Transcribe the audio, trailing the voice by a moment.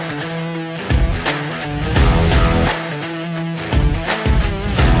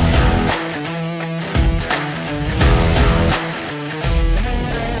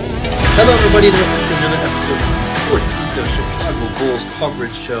everybody, to another episode of the Sports Eco Chicago Bulls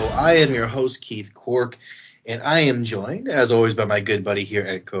coverage show. I am your host, Keith Cork, and I am joined, as always, by my good buddy here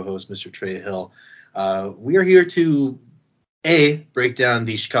and co-host, Mr. Trey Hill. We are here to, break down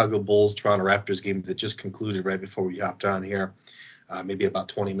the Chicago Bulls-Toronto Raptors game that just concluded right before we hopped on here, maybe about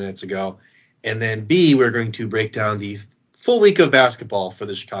 20 minutes ago. And then, B, we're going to break down the full week of basketball for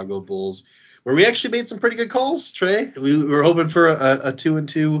the Chicago Bulls, where we actually made some pretty good calls, Trey. We were hoping for a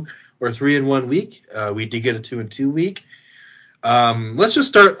 2-2 or 3-1 week. We did get a 2-2 week. Let's just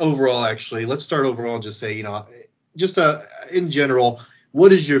start overall, actually. Let's start overall and just say, in general,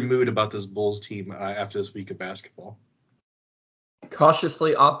 what is your mood about this Bulls team after this week of basketball?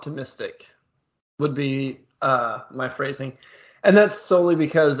 Cautiously optimistic would be my phrasing. And that's solely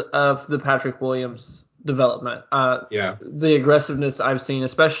because of the Patrick Williams development. The aggressiveness I've seen,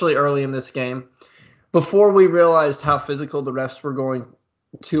 especially early in this game, before we realized how physical the refs were going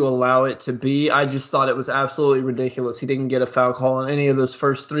to allow it to be, I just thought it was absolutely ridiculous. He didn't get a foul call on any of those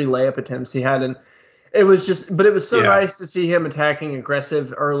first three layup attempts he had. And it was so nice to see him attacking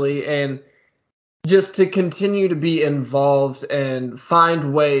aggressive early and just to continue to be involved and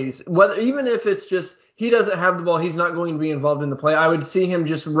find ways, even if it's just he doesn't have the ball, he's not going to be involved in the play. I would see him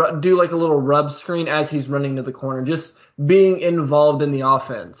just do like a little rub screen as he's running to the corner, just being involved in the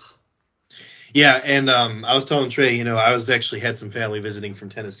offense. Yeah, and I was telling Trey, I was actually had some family visiting from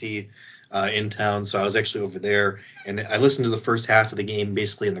Tennessee in town, so I was actually over there, and I listened to the first half of the game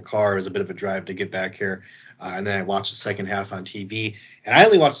basically in the car. It was a bit of a drive to get back here, and then I watched the second half on TV, and I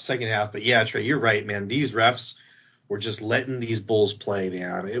only watched the second half, but yeah, Trey, you're right, man. These refs were just letting these Bulls play,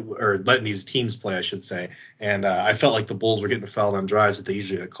 man, or letting these teams play, I should say, and I felt like the Bulls were getting fouled on drives that they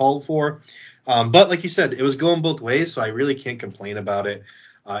usually get called for, but like you said, it was going both ways, so I really can't complain about it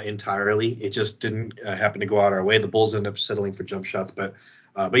entirely. It just didn't happen to go out our way. The Bulls ended up settling for jump shots, but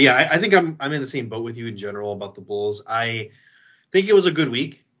yeah, I think I'm in the same boat with you in general about the Bulls. I think it was a good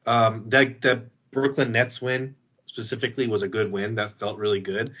week. That Brooklyn Nets win specifically was a good win. That felt really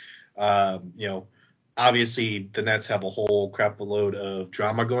good. Obviously the Nets have a whole crap load of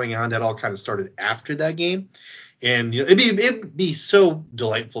drama going on. That all kind of started after that game. And it'd be so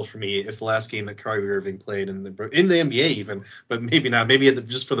delightful for me if the last game that Kyrie Irving played in the NBA even, but maybe not. Maybe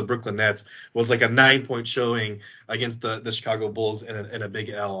just for the Brooklyn Nets was like a 9-point showing against the Chicago Bulls and a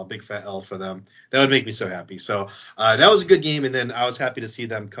big fat L for them. That would make me so happy. So that was a good game, and then I was happy to see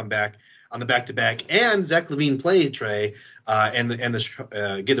them come back on the back-to-back and Zach LaVine play, Trey, and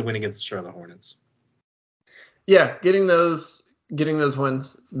get a win against the Charlotte Hornets. Yeah, getting those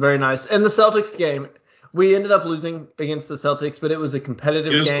wins, very nice. And the Celtics game. We ended up losing against the Celtics, but it was a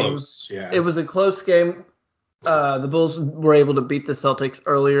competitive game. It was close, yeah. It was a close game. The Bulls were able to beat the Celtics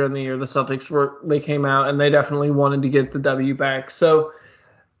earlier in the year. The Celtics they came out, and they definitely wanted to get the W back. So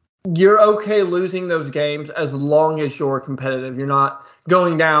you're okay losing those games as long as you're competitive. You're not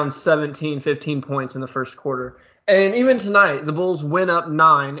going down 17, 15 points in the first quarter. And even tonight, the Bulls went up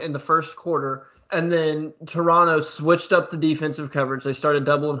 9 in the first quarter, and then Toronto switched up the defensive coverage. They started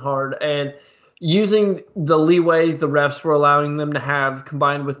doubling hard, and using the leeway the refs were allowing them to have,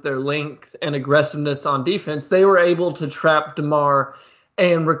 combined with their length and aggressiveness on defense, they were able to trap DeMar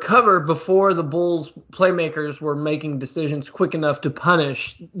and recover before the Bulls playmakers were making decisions quick enough to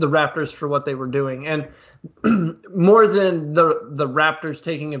punish the Raptors for what they were doing. And more than the Raptors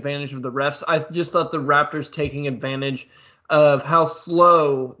taking advantage of the refs, I just thought the Raptors taking advantage of how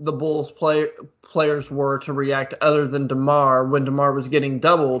slow the Bulls players were to react other than DeMar when DeMar was getting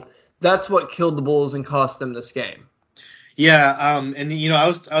doubled. That's what killed the Bulls and cost them this game. Yeah, I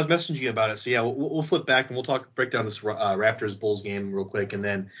was messaging you about it. So yeah, we'll flip back and we'll break down this Raptors Bulls game real quick, and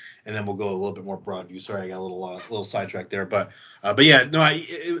then we'll go a little bit more broad view. Sorry, I got a little sidetracked there, but yeah, no,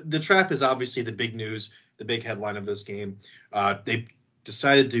 the trap is obviously the big news, the big headline of this game. They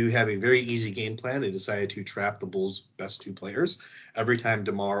decided to have a very easy game plan. They decided to trap the Bulls' best two players. Every time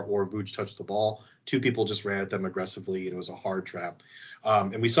DeMar or Vooch touched the ball, two people just ran at them aggressively, and it was a hard trap.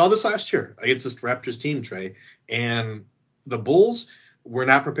 And we saw this last year against this Raptors team, Trey, and the Bulls were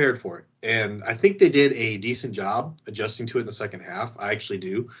not prepared for it. And I think they did a decent job adjusting to it in the second half. I actually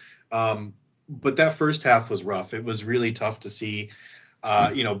do. But that first half was rough. It was really tough to see,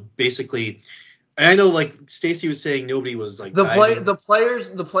 basically. And I know, like Stacey was saying, nobody was like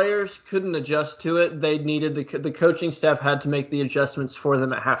the players couldn't adjust to it. They needed the coaching staff had to make the adjustments for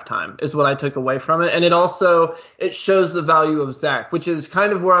them at halftime. Is what I took away from it, and it shows the value of Zach, which is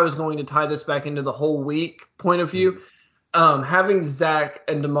kind of where I was going to tie this back into the whole week point of view. Having Zach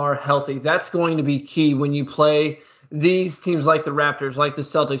and DeMar healthy, that's going to be key when you play these teams like the Raptors, like the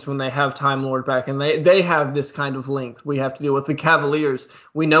Celtics, when they have Time Lord back, and they have this kind of length we have to deal with. The Cavaliers,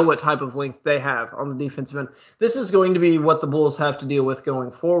 we know what type of length they have on the defensive end. This is going to be what the Bulls have to deal with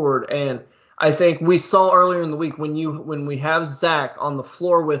going forward. And I think we saw earlier in the week when we have Zach on the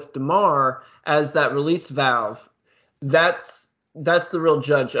floor with DeMar as that release valve, that's the real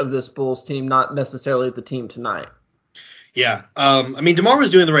judge of this Bulls team, not necessarily the team tonight. Yeah. I mean, DeMar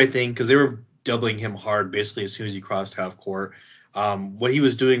was doing the right thing because they were doubling him hard basically as soon as he crossed half court. What he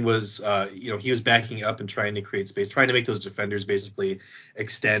was doing was, he was backing up and trying to create space, trying to make those defenders basically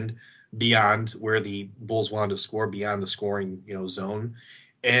extend beyond where the Bulls wanted to score, beyond the scoring, zone.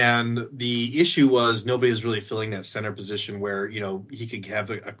 And the issue was nobody was really filling that center position where, he could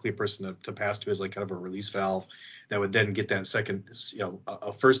have a clear person to pass to as like kind of a release valve that would then get that second,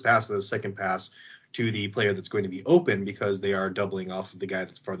 a first pass and the second pass to the player that's going to be open because they are doubling off of the guy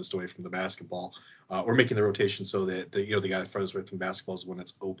that's farthest away from the basketball, or making the rotation so that the guy farthest away from the basketball is the one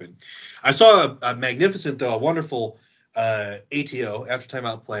that's open. I saw a magnificent, though, a wonderful ATO, after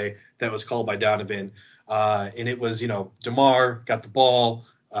timeout play, that was called by Donovan. And it was, DeMar got the ball,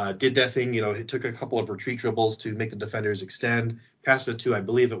 did that thing, he took a couple of retreat dribbles to make the defenders extend, passed it to, I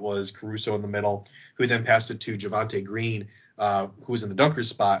believe it was Caruso in the middle, who then passed it to Javonte Green, who was in the dunker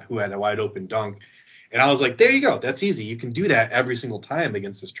spot, who had a wide open dunk. And I was like, there you go. That's easy. You can do that every single time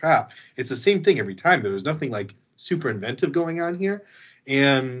against this trap. It's the same thing every time. There was nothing like super inventive going on here.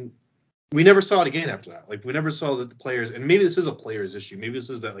 And we never saw it again after that. Like, we never saw that the players, and maybe this is a player's issue. Maybe this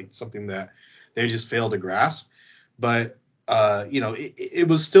is that like something that they just failed to grasp. But, it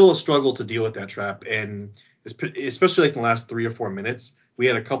was still a struggle to deal with that trap. And especially like in the last 3 or 4 minutes, we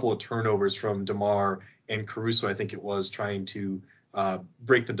had a couple of turnovers from DeMar and Caruso, I think it was, trying to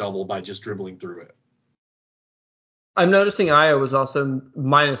break the double by just dribbling through it. I'm noticing Io was also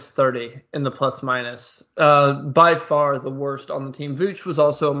minus 30 in the plus minus. By far the worst on the team. Vooch was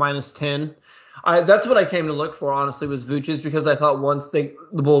also a minus 10. That's what I came to look for, honestly, was Vooch's, because I thought once the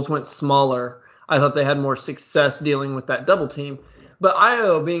Bulls went smaller, I thought they had more success dealing with that double team. But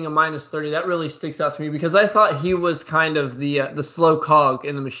Io being a minus 30, that really sticks out to me because I thought he was kind of the slow cog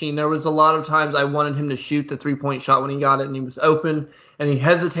in the machine. There was a lot of times I wanted him to shoot the three-point shot when he got it and he was open and he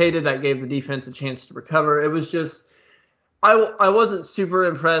hesitated. That gave the defense a chance to recover. It was just – I wasn't super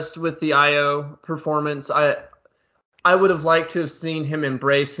impressed with the Io performance. I would have liked to have seen him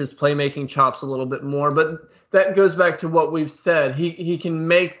embrace his playmaking chops a little bit more, but that goes back to what we've said. He can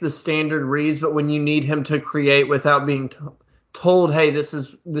make the standard reads, but when you need him to create without being told, hey, this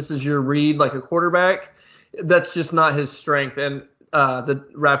is your read like a quarterback, that's just not his strength. And the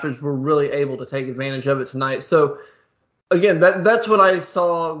Raptors were really able to take advantage of it tonight. So again, that's what I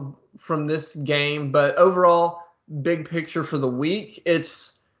saw from this game. But overall, big picture for the week,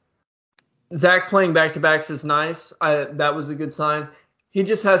 it's Zach playing back-to-backs is nice. That was a good sign. He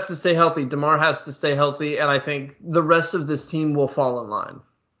just has to stay healthy. DeMar has to stay healthy, and I think the rest of this team will fall in line.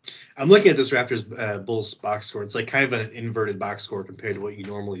 I'm looking at this Raptors Bulls box score. It's like kind of an inverted box score compared to what you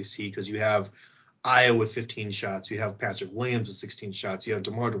normally see, because you have Io with 15 shots, you have Patrick Williams with 16 shots, you have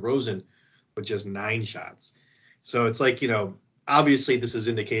DeMar DeRozan with just 9 shots. So it's like, obviously this is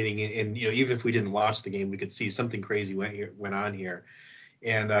indicating, and even if we didn't watch the game, we could see something crazy went on here.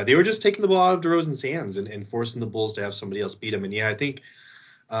 And they were just taking the ball out of DeRozan's hands and forcing the Bulls to have somebody else beat him. And yeah, I think,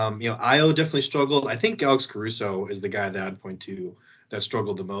 Io definitely struggled. I think Alex Caruso is the guy that I'd point to that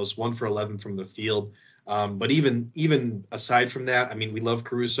struggled the most, 1 for 11 from the field. But even aside from that, I mean, we love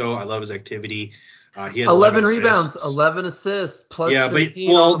Caruso. I love his activity. He had 11 rebounds, rebounds, 11 assists, plus yeah, 15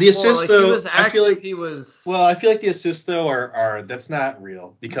 but on the floor. assists Like, though, he was active. I feel like he was. well, I feel like the assists though are that's not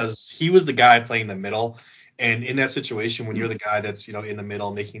real, because he was the guy playing the middle, and in that situation when you're the guy that's in the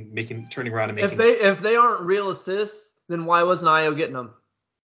middle making turning around and making. If they aren't real assists, then why wasn't Io getting them?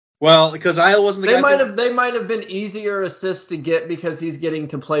 Well, because Io wasn't the guy. They might have been easier assists to get because he's getting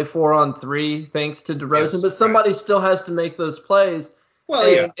to play 4-on-3 thanks to DeRozan, Yes, but somebody still has to make those plays. Well,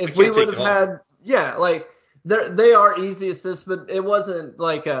 and yeah, if we would have had, like they are easy assists, but it wasn't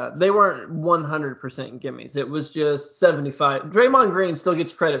like they weren't 100% gimmies. It was just 75. Draymond Green still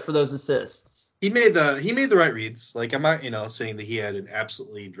gets credit for those assists. He made the right reads. Like, I'm not saying that he had an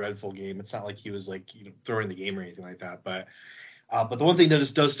absolutely dreadful game. It's not like he was like throwing the game or anything like that, but the one thing that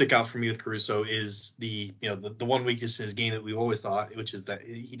just does stick out for me with Caruso is the one weakness in his game that we've always thought, which is that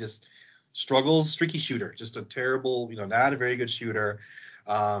he just struggles, streaky shooter, just a terrible, not a very good shooter.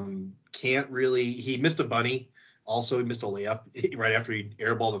 Can't really. He missed a bunny. Also, he missed a layup right after he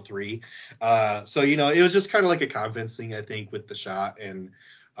airballed a 3. So it was just kind of like a confidence thing, I think, with the shot, and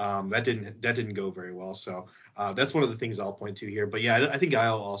that didn't go very well. So that's one of the things I'll point to here. But yeah, I think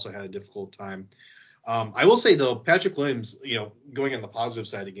Io also had a difficult time I will say though, Patrick Williams, going on the positive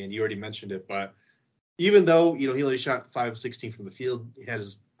side again, you already mentioned it, but even though he only shot 5 of 16 from the field, he had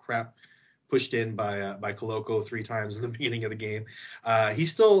his crap pushed in by Coloco 3 times in the beginning of the game. He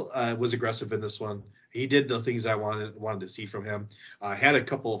still was aggressive in this one. He did the things I wanted to see from him. Had a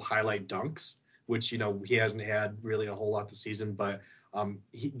couple of highlight dunks, which he hasn't had really a whole lot this season. But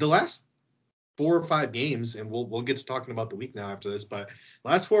the last 4 or 5 games, and we'll get to talking about the week now after this. But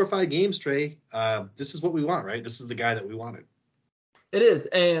last 4 or 5 games, Trey, this is what we want, right? This is the guy that we wanted. It is,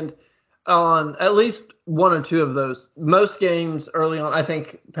 and on at least one or two of those, most games early on, I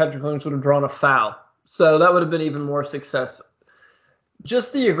think Patrick Williams would have drawn a foul. So that would have been even more success.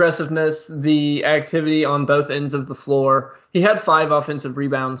 Just the aggressiveness, the activity on both ends of the floor. He had 5 offensive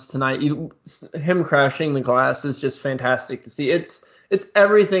rebounds tonight. Him crashing the glass is just fantastic to see. It's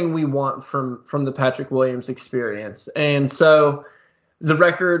everything we want from the Patrick Williams experience. And so the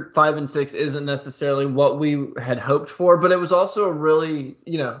record 5-6 isn't necessarily what we had hoped for, but it was also a really,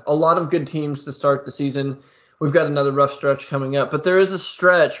 a lot of good teams to start the season. We've got another rough stretch coming up, but there is a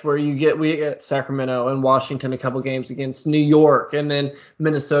stretch where we get Sacramento and Washington a couple games against New York, and then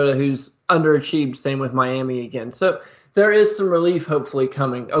Minnesota, who's underachieved. Same with Miami again. So there is some relief hopefully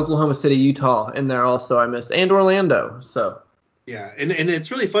coming. Oklahoma City, Utah in there also I missed, and Orlando. So yeah, and it's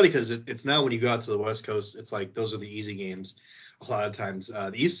really funny because it's now when you go out to the West Coast, it's like those are the easy games. A lot of times,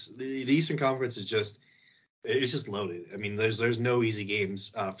 the Eastern Conference is just loaded. I mean, there's no easy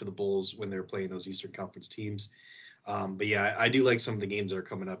games for the Bulls when they're playing those Eastern Conference teams. But yeah, I do like some of the games that are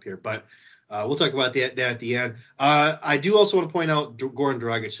coming up here. But we'll talk about that at the end. I do also want to point out Goran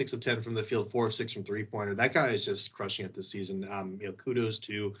Dragic, 6 of 10 from the field, 4 of 6 from 3-pointer. That guy is just crushing it this season. Kudos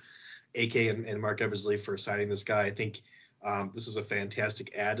to AK and Mark Eversley for signing this guy. I think this was a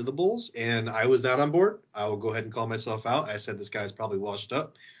fantastic add to the Bulls, and I was not on board. I will go ahead and call myself out. I said this guy's probably washed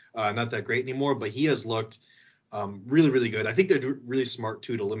up, not that great anymore, but he has looked really, really good. I think they're really smart,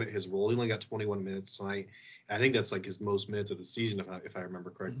 too, to limit his role. He only got 21 minutes tonight. I think that's like his most minutes of the season, if I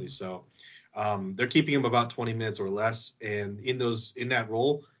remember correctly. So they're keeping him about 20 minutes or less, and in that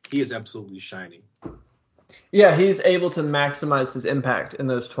role, he is absolutely shining. Yeah, he's able to maximize his impact in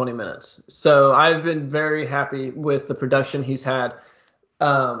those 20 minutes. So I've been very happy with the production he's had.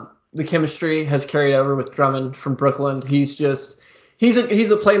 The chemistry has carried over with Drummond from Brooklyn. He's a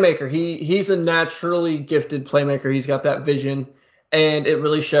playmaker. He's a naturally gifted playmaker. He's got that vision, and it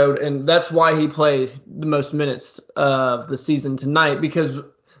really showed. And that's why he played the most minutes of the season tonight, because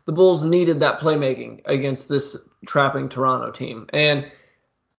the Bulls needed that playmaking against this trapping Toronto team. And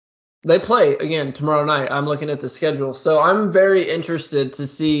they play again tomorrow night. I'm looking at the schedule. So I'm very interested to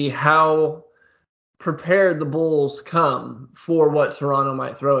see how prepared the Bulls come for what Toronto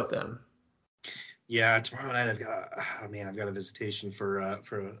might throw at them. Yeah, tomorrow night I've got a visitation for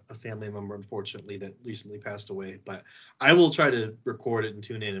a family member, unfortunately, that recently passed away. But I will try to record it and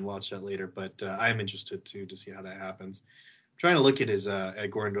tune in and watch that later. But I'm interested too to see how that happens. I'm trying to look at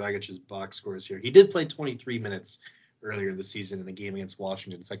at Goran Dragic's box scores here. He did play 23 minutes earlier this season in a game against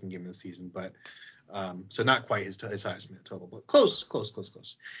Washington, second game of the season, but so not quite his highest minute total, but close.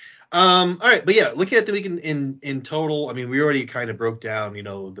 All right, but yeah, looking at the week in total, I mean, we already kind of broke down,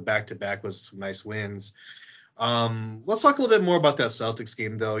 the back-to-back was some nice wins. Let's talk a little bit more about that Celtics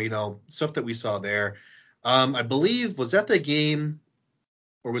game, though, stuff that we saw there. I believe, was that the game,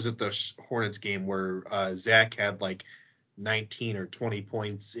 or was it the Hornets game where Zach had like 19 or 20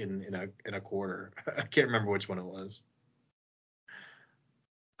 points in a quarter? I can't remember which one it was.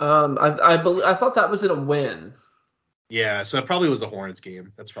 I thought that was in a win. Yeah, so it probably was the Hornets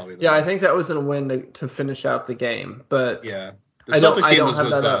game. That's probably the one. I think that was in a win to finish out the game. But yeah, the Celtics game was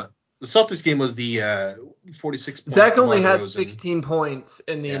the Celtics game was the 46 points. Zach only had 16 points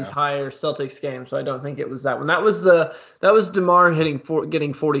in the entire Celtics game, so I don't think it was that one. That was DeMar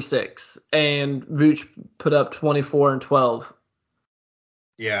getting 46, and Vooch put up 24 and 12.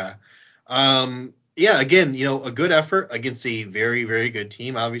 Yeah. Yeah, again, a good effort against a very, very good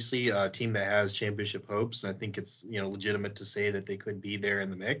team. Obviously, a team that has championship hopes, and I think it's legitimate to say that they could be there in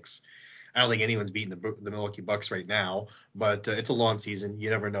the mix. I don't think anyone's beating the Milwaukee Bucks right now, but it's a long season. You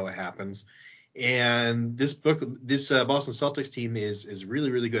never know what happens. And this Boston Celtics team is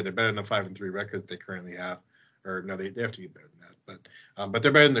really, really good. They're better than the 5-3 record that they currently have. Or no, they have to be better than that. But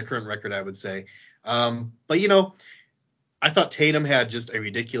they're better than the current record, I would say. But I thought Tatum had just a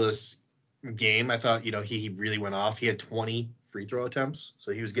ridiculous game. I thought, he really went off. He had 20 free throw attempts,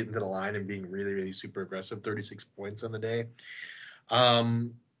 so he was getting to the line and being really, really super aggressive. 36 points on the day.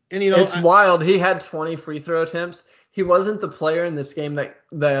 And it's wild. He had 20 free throw attempts. He wasn't the player in this game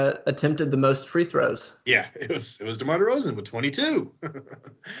that attempted the most free throws. Yeah, it was DeMar DeRozan with 22.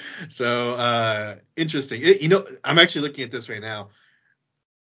 So interesting. I'm actually looking at this right now.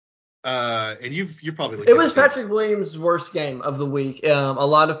 And you're probably looking It at the was same. Patrick Williams' worst game of the week. A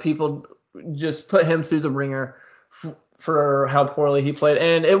lot of people just put him through the ringer for how poorly he played,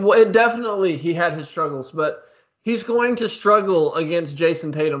 and it definitely he had his struggles, but he's going to struggle against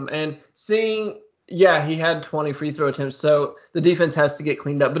Jason Tatum. And he had 20 free throw attempts, so the defense has to get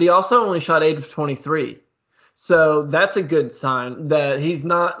cleaned up. But he also only shot 8 of 23. So that's a good sign that he's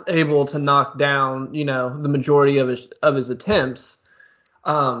not able to knock down, the majority of his attempts.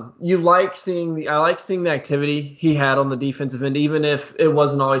 I like seeing the activity he had on the defensive end, even if it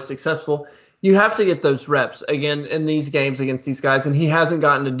wasn't always successful. You have to get those reps again in these games against these guys, and he hasn't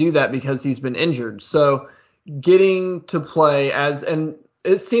gotten to do that because he's been injured. So getting to play and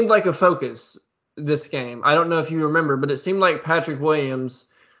it seemed like a focus this game. I don't know if you remember, but it seemed like Patrick Williams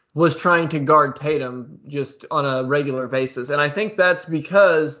was trying to guard Tatum just on a regular basis. And I think that's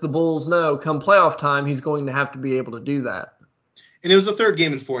because the Bulls know come playoff time, he's going to have to be able to do that. And it was the third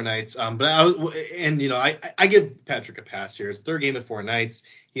game in 4 nights. But I give Patrick a pass here. It's third game in 4 nights.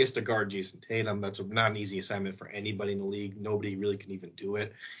 He has to guard Jason Tatum. That's not an easy assignment for anybody in the league. Nobody really can even do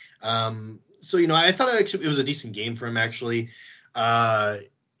it. So I thought it was a decent game for him actually. I'll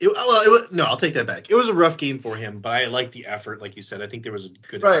take that back. It was a rough game for him, but I like the effort, like you said. I think there was a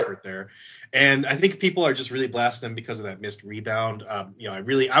good effort there, and I think people are just really blasting him because of that missed rebound. I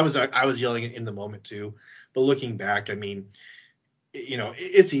was yelling in the moment too, but looking back, I mean,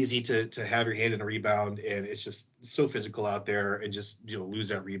 it's easy to have your hand in a rebound, and it's just so physical out there, and just lose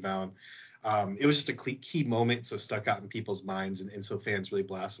that rebound. It was just a key moment, so stuck out in people's minds, and so fans really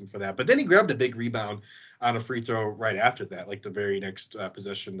blast him for that. But then he grabbed a big rebound on a free throw right after that, like the very next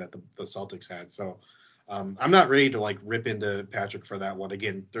possession that the Celtics had. So I'm not ready to rip into Patrick for that one.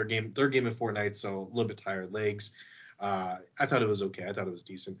 Again, third game in 4 nights, so a little bit tired legs. I thought it was okay. I thought it was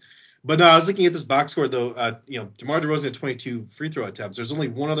decent. But no, I was looking at this box score though. DeMar DeRozan had 22 free throw attempts. There's only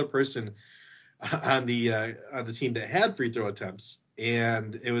one other person on the team that had free throw attempts,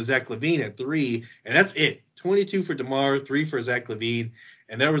 and it was Zach LaVine at 3, and that's it. 22 for DeMar, 3 for Zach LaVine,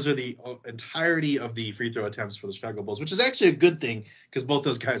 and that was the entirety of the free throw attempts for the Chicago Bulls, which is actually a good thing because both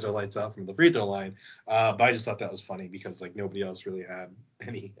those guys are lights out from the free throw line. But I just thought that was funny because nobody else really had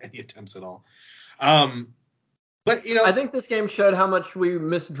any attempts at all. But I think this game showed how much we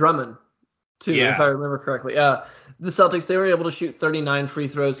miss Drummond too, yeah. if I remember correctly. The Celtics, they were able to shoot 39 free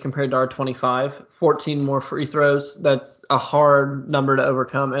throws compared to our 25, 14 more free throws. That's a hard number to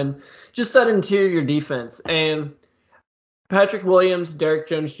overcome. And just that interior defense. And Patrick Williams, Derek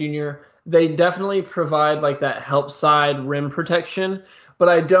Jones Jr., they definitely provide that help side rim protection, but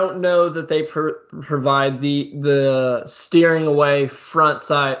I don't know that they provide the steering away front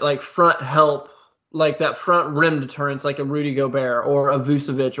side, front help, that front rim deterrence, like a Rudy Gobert or a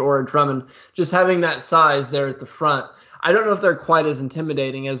Vucevic or a Drummond. Just having that size there at the front, I don't know if they're quite as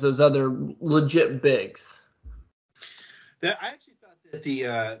intimidating as those other legit bigs. I actually thought that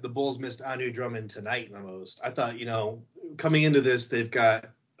the Bulls missed Anu Drummond tonight the most. I thought, coming into this, they've got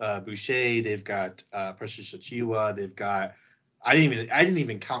Boucher, they've got Precious Achiuwa, they've got I didn't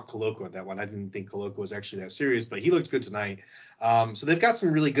even count Koloko at that one. I didn't think Koloko was actually that serious, but he looked good tonight. So they've got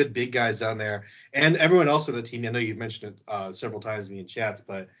some really good big guys down there, and everyone else on the team. I know you've mentioned it several times to me in chats,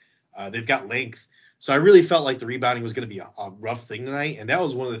 but they've got length. So I really felt like the rebounding was going to be a rough thing tonight, and that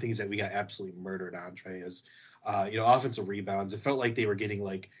was one of the things that we got absolutely murdered on, Trey, is offensive rebounds. It felt like they were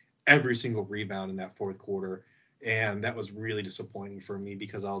getting every single rebound in that fourth quarter, and that was really disappointing for me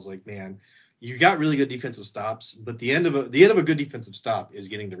because I was like, man, you got really good defensive stops, but the end of a good defensive stop is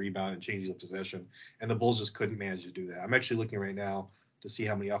getting the rebound and changing the possession, and the Bulls just couldn't manage to do that. I'm actually looking right now to see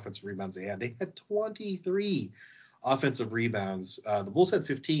how many offensive rebounds they had. They had 23 offensive rebounds. The Bulls had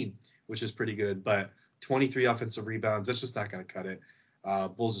 15, which is pretty good, but 23 offensive rebounds, that's just not going to cut it.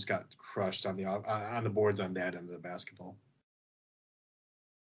 Bulls just got crushed on the boards on that end of the basketball.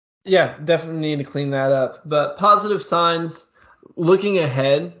 Yeah, definitely need to clean that up. But positive signs looking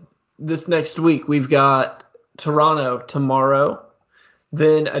ahead. This next week, we've got Toronto tomorrow,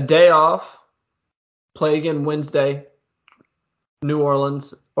 then a day off, play again Wednesday, New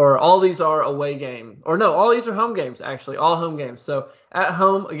Orleans, or all these are away game. Or no, all these are home games, actually, all home games. So at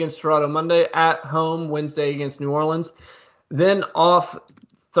home against Toronto Monday, at home Wednesday against New Orleans, then off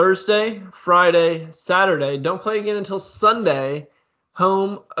Thursday, Friday, Saturday. Don't play again until Sunday,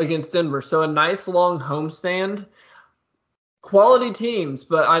 home against Denver. So a nice long homestand. Quality teams,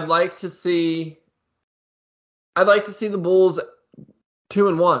 but I'd like to see the Bulls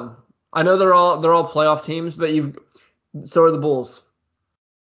 2-1. I know they're all playoff teams, but so are the Bulls.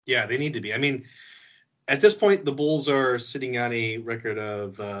 Yeah, they need to be. I mean, At this point, the Bulls are sitting on a record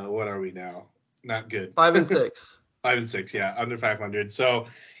of what are we now? Not good. 5-6. 5-6, yeah, under 500. So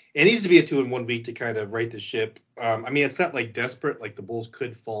it needs to be a 2-1 week to kind of right the ship. I mean, it's not like desperate. Like the Bulls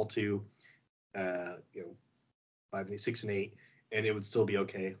could fall to, 5-6-8, and it would still be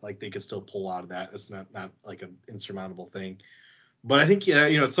okay. Like they could still pull out of that. It's not like an insurmountable thing. But I think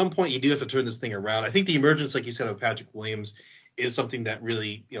at some point you do have to turn this thing around. I think the emergence, like you said, of Patrick Williams is something that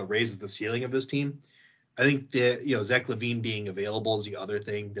really raises the ceiling of this team. I think that Zach LaVine being available is the other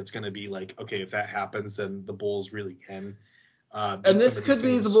thing that's going to be like, okay, if that happens, then the Bulls really can beat And some this of these could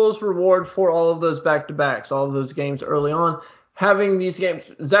be the teams. Bulls' reward for all of those back-to-backs, all of those games early on. Having these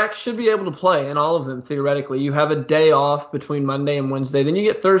games, Zach should be able to play in all of them theoretically. You have a day off between Monday and Wednesday, then you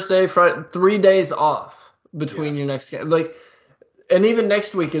get Thursday, Friday, 3 days off between your next game. And even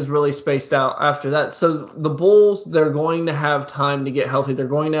next week is really spaced out after that. So the Bulls, they're going to have time to get healthy. They're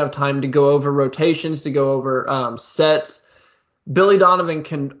going to have time to go over rotations, to go over sets. Billy Donovan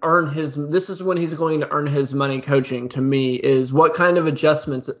can earn this is when he's going to earn his money coaching, to me, is what kind of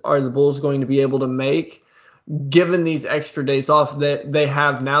adjustments are the Bulls going to be able to make given these extra days off that they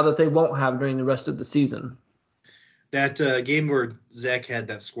have now that they won't have during the rest of the season. That game where Zach had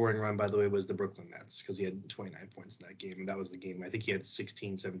that scoring run, by the way, was the Brooklyn Nets because he had 29 points in that game. And that was the game. I think he had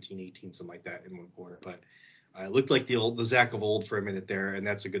 16, 17, 18, something like that in one quarter. But it looked like the Zach of old for a minute there. And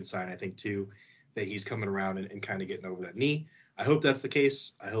that's a good sign, I think, too, that he's coming around and kind of getting over that knee. I hope that's the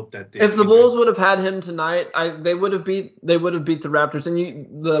case. I hope that if the Bulls would have had him tonight, they would have beat the Raptors,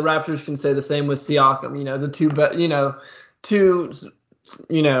 and the Raptors can say the same with Siakam. Two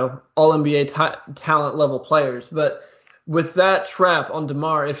all NBA talent level players. But with that trap on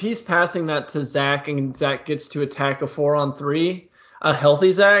DeMar, if he's passing that to Zach and Zach gets to attack a 4-on-3, a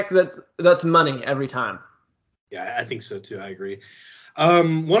healthy Zach, that's money every time. Yeah, I think so too. I agree.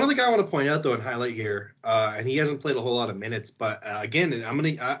 One other guy I want to point out though and highlight here, and he hasn't played a whole lot of minutes, but again,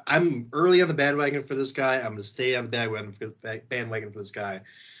 I'm early on the bandwagon for this guy. I'm gonna stay on the bandwagon for this guy.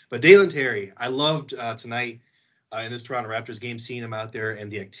 But Dalen Terry, I loved tonight in this Toronto Raptors game, seeing him out there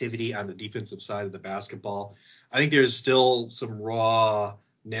and the activity on the defensive side of the basketball. I think there's still some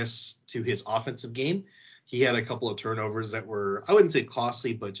rawness to his offensive game. He had a couple of turnovers that were, I wouldn't say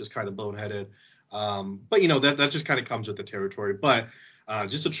costly, but just kind of boneheaded. But that just kind of comes with the territory. But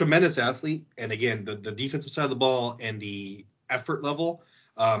just a tremendous athlete, and again, the defensive side of the ball and the effort level.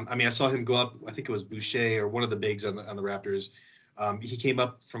 I saw him go up. I think it was Boucher or one of the bigs on the Raptors. He came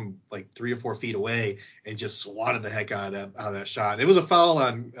up from like 3 or 4 feet away and just swatted the heck out of that shot. It was a foul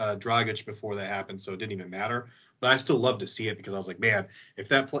on Dragic before that happened, so it didn't even matter. But I still love to see it because I was like, man, if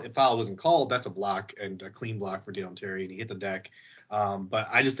that foul wasn't called, that's a block and a clean block for Dalen Terry, and he hit the deck. But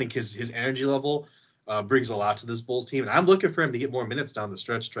I just think his energy level brings a lot to this Bulls team, and I'm looking for him to get more minutes down the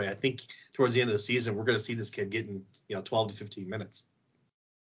stretch, Trey. I think towards the end of the season, we're going to see this kid getting 12 to 15 minutes.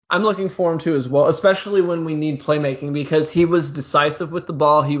 I'm looking for him too as well, especially when we need playmaking, because he was decisive with the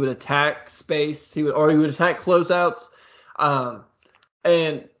ball. He would attack space. He would attack closeouts.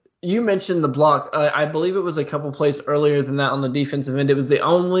 And you mentioned the block. I believe it was a couple plays earlier than that on the defensive end. It was the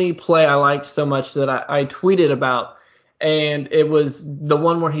only play I liked so much that I tweeted about, and it was the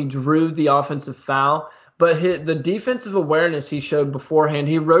one where he drew the offensive foul. But the defensive awareness he showed beforehand,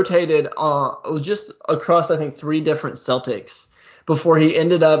 he rotated just across, I think, 3 different Celtics before he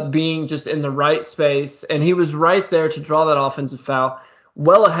ended up being just in the right space. And he was right there to draw that offensive foul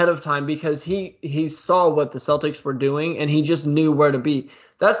well ahead of time because he saw what the Celtics were doing and he just knew where to be.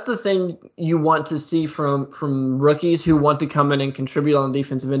 That's the thing you want to see from rookies who want to come in and contribute on the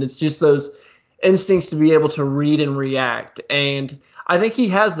defensive end. It's just those instincts to be able to read and react. And I think he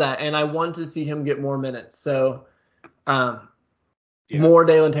has that, and I want to see him get more minutes. So more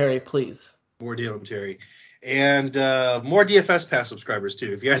Dalen Terry, please. More Dalen Terry. And more DFS Pass subscribers,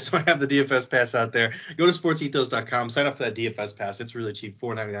 too. If you guys don't have the DFS Pass out there, go to sportsethos.com, sign up for that DFS Pass. It's really cheap,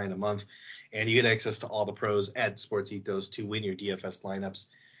 $4.99 a month. And you get access to all the pros at Sports Ethos to win your DFS lineups.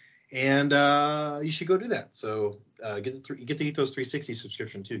 And you should go do that. So get the Ethos 360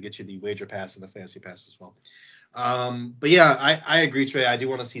 subscription, too. Get you the Wager Pass and the Fantasy Pass as well. But yeah, I agree, Trey. I do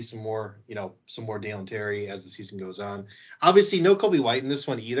want to see some more Dalen Terry as the season goes on. Obviously, no Kobe White in this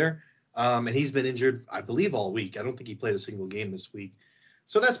one either. And he's been injured, I believe, all week. I don't think he played a single game this week.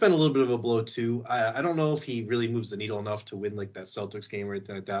 So that's been a little bit of a blow, too. I don't know if he really moves the needle enough to win like that Celtics game or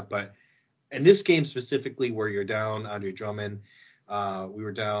anything like that. But in this game specifically where you're down Andre Drummond, we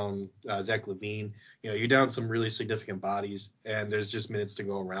were down Zach LaVine, you're down some really significant bodies, and there's just minutes to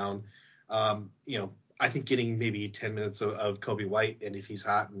go around. I think getting maybe 10 minutes of Kobe White, and if he's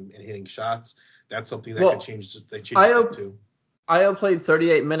hot and hitting shots, that's something that could change the too. Io played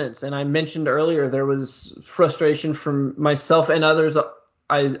 38 minutes, and I mentioned earlier there was frustration from myself and others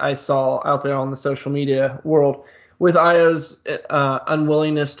I saw out there on the social media world with Io's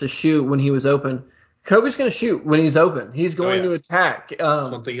unwillingness to shoot when he was open. Kobe's going to shoot when he's open. He's going to attack. That's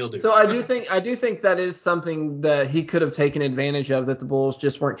one thing he'll do. So I do think that is something that he could have taken advantage of that the Bulls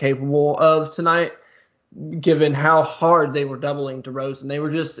just weren't capable of tonight, given how hard they were doubling DeRozan. They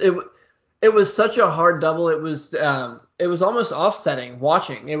were just it was such a hard double. It was almost offsetting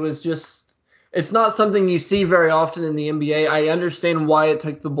watching. It was just, it's not something you see very often in the NBA. I understand why it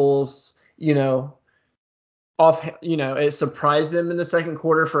took the Bulls, it surprised them in the second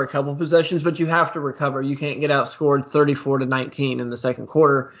quarter for a couple possessions, but you have to recover. You can't get outscored 34-19 in the second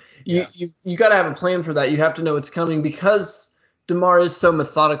quarter. You got to have a plan for that. You have to know it's coming because DeMar is so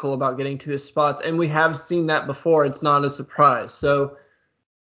methodical about getting to his spots, and we have seen that before. It's not a surprise. So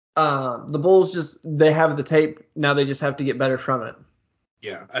the Bulls they have the tape. Now they just have to get better from it.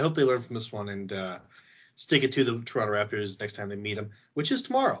 Yeah, I hope they learn from this one and stick it to the Toronto Raptors next time they meet them, which is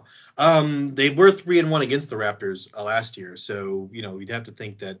tomorrow. They were 3-1 against the Raptors last year, so you'd have to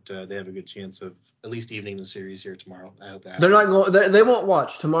think that they have a good chance of at least evening the series here tomorrow. I hope that they're not going. They won't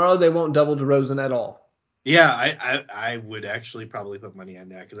watch tomorrow. They won't double DeRozan at all. Yeah, I would actually probably put money on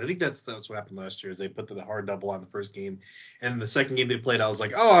that because I think that's what happened last year is they put the hard double on the first game, and the second game they played, I was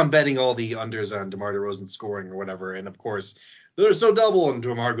like, oh, I'm betting all the unders on DeMar DeRozan scoring or whatever, and of course there's no double and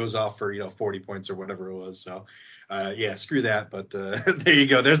DeMar goes off for 40 points or whatever it was. So screw that. But there you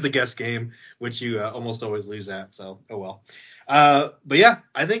go. There's the guess game, which you almost always lose at. So oh well. But yeah,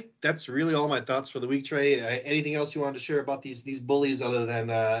 I think that's really all my thoughts for the week, Trey. Anything else you wanted to share about these bullies other than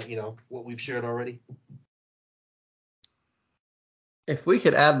what we've shared already? If we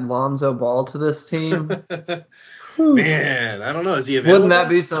could add Lonzo Ball to this team, man, I don't know. Is he available? Wouldn't that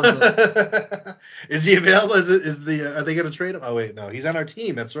be something? Is he available? Are they going to trade him? Oh wait, no, he's on our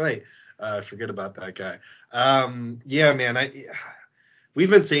team. That's right. Forget about that guy. Yeah, man.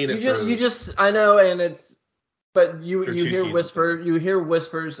 We've been saying it. I know, and it's. But you hear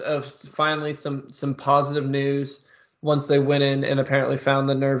whispers of finally some positive news once they went in and apparently found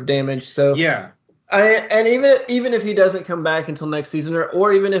the nerve damage. So yeah. And even if he doesn't come back until next season,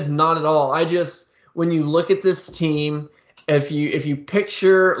 or even if not at all, when you look at this team, if you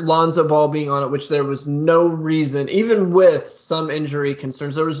picture Lonzo Ball being on it, which there was no reason, even with some injury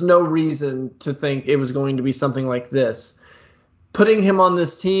concerns, there was no reason to think it was going to be something like this. Putting him on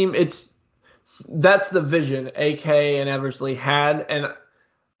this team, that's the vision AK and Eversley had, and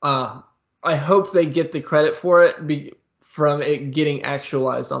I hope they get the credit for it. From it getting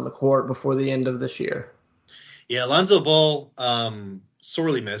actualized on the court before the end of this year. Yeah, Lonzo Ball,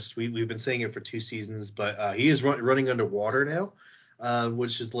 sorely missed. We've been saying it for 2 seasons, but he is running underwater now,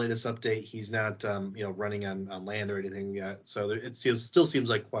 which is the latest update. He's not, running on land or anything yet. So it still seems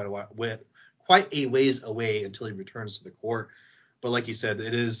like quite a ways away until he returns to the court. But like you said,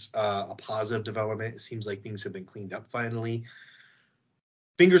 it is a positive development. It seems like things have been cleaned up finally.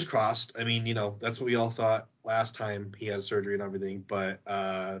 Fingers crossed. I mean, that's what we all thought last time he had surgery and everything. But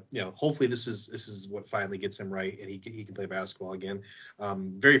hopefully this is what finally gets him right and he can play basketball again.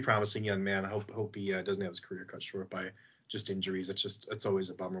 Very promising young man. I hope he doesn't have his career cut short by just injuries. It's always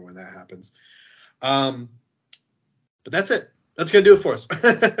a bummer when that happens. But that's it. That's gonna do it for us.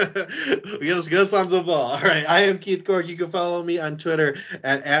 We got us Lonzo Ball. All right. I am Keith Cork. You can follow me on Twitter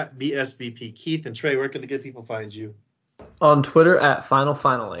at BSBP Keith. And Trey, where can the good people find you? On Twitter at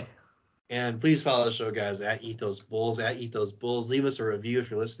Finally. And please follow the show, guys, at Ethos Bulls. Leave us a review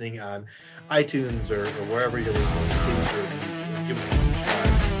if you're listening on iTunes or wherever you're listening. Just leave us a review. Give us a subscribe.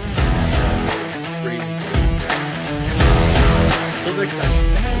 Until next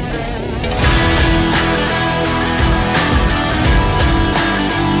time.